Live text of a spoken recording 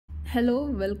Hello,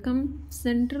 welcome.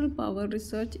 Central Power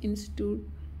Research Institute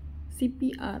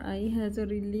CPRI has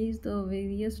released the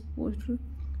various post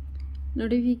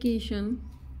notification.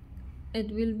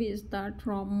 It will be start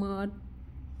from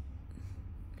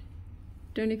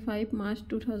 25 March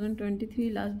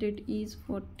 2023. Last date is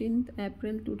 14th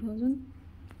April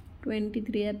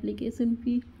 2023. Application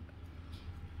fee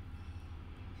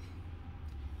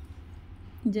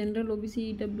General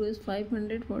OBC EWS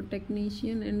 500 for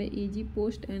technician and AG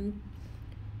post and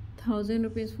 1000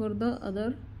 rupees for the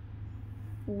other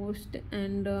post,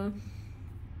 and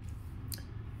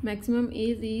maximum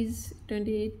age is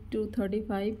 28 to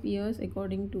 35 years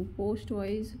according to post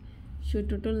wise. So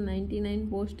total 99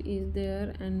 post is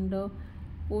there, and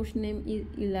post name is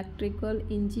electrical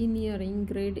engineering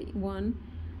grade 1,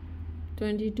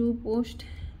 22 post,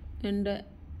 and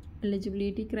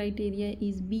eligibility criteria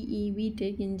is BE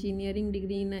Tech engineering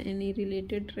degree in any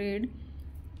related trade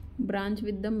branch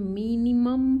with the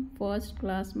minimum first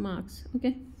class marks.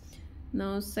 Okay,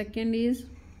 now second is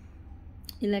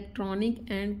electronic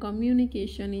and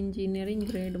communication engineering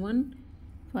grade 1,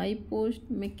 5 post,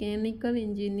 mechanical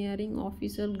engineering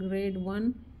officer grade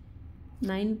 1,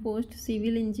 9 post,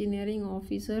 civil engineering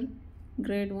officer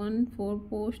grade 1, 4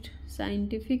 post,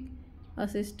 scientific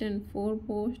assistant 4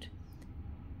 post.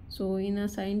 So in a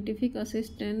scientific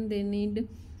assistant they need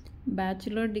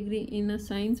bachelor degree in a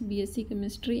science, BSc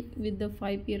chemistry with the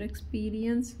 5-year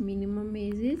experience. Maximum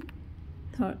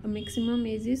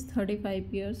age is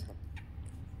 35 years.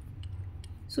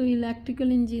 So electrical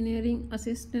engineering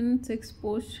assistant 6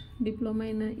 post, diploma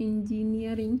in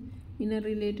engineering in a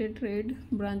related trade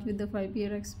branch with the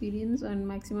 5-year experience, and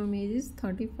maximum age is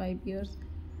 35 years.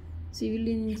 Civil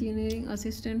engineering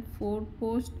assistant 4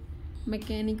 post,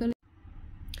 mechanical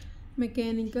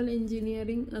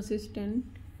engineering assistant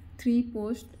 3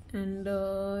 post, and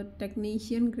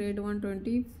technician grade 1,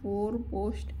 24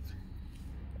 post.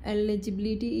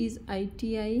 Eligibility is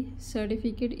ITI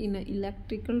certificate in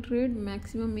electrical trade.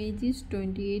 Maximum age is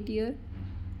 28 year.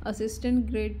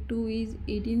 Assistant grade 2 is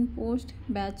 18 post,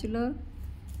 bachelor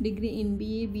degree in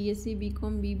BA, BSc,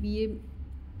 BCom, BBA,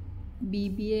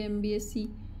 MBSc,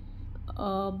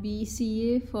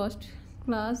 BCA first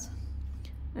class,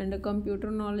 and a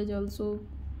computer knowledge also,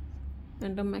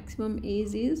 and the maximum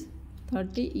age is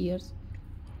 30 years.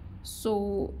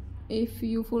 So if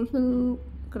you fulfill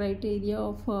criteria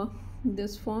of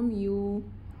this form, you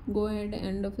go ahead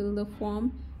and fill the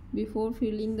form. Before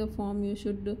filling the form, you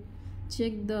should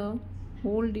check the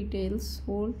whole details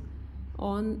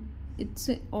on its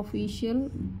official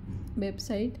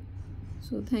website.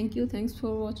 So thanks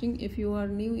for watching. If you are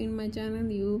new in my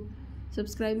channel, you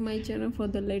subscribe my channel for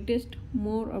the latest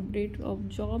more update of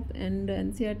job and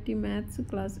NCERT maths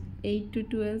class 8 to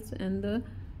 12 and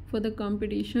for the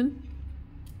competition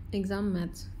exam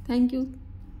maths. Thank you.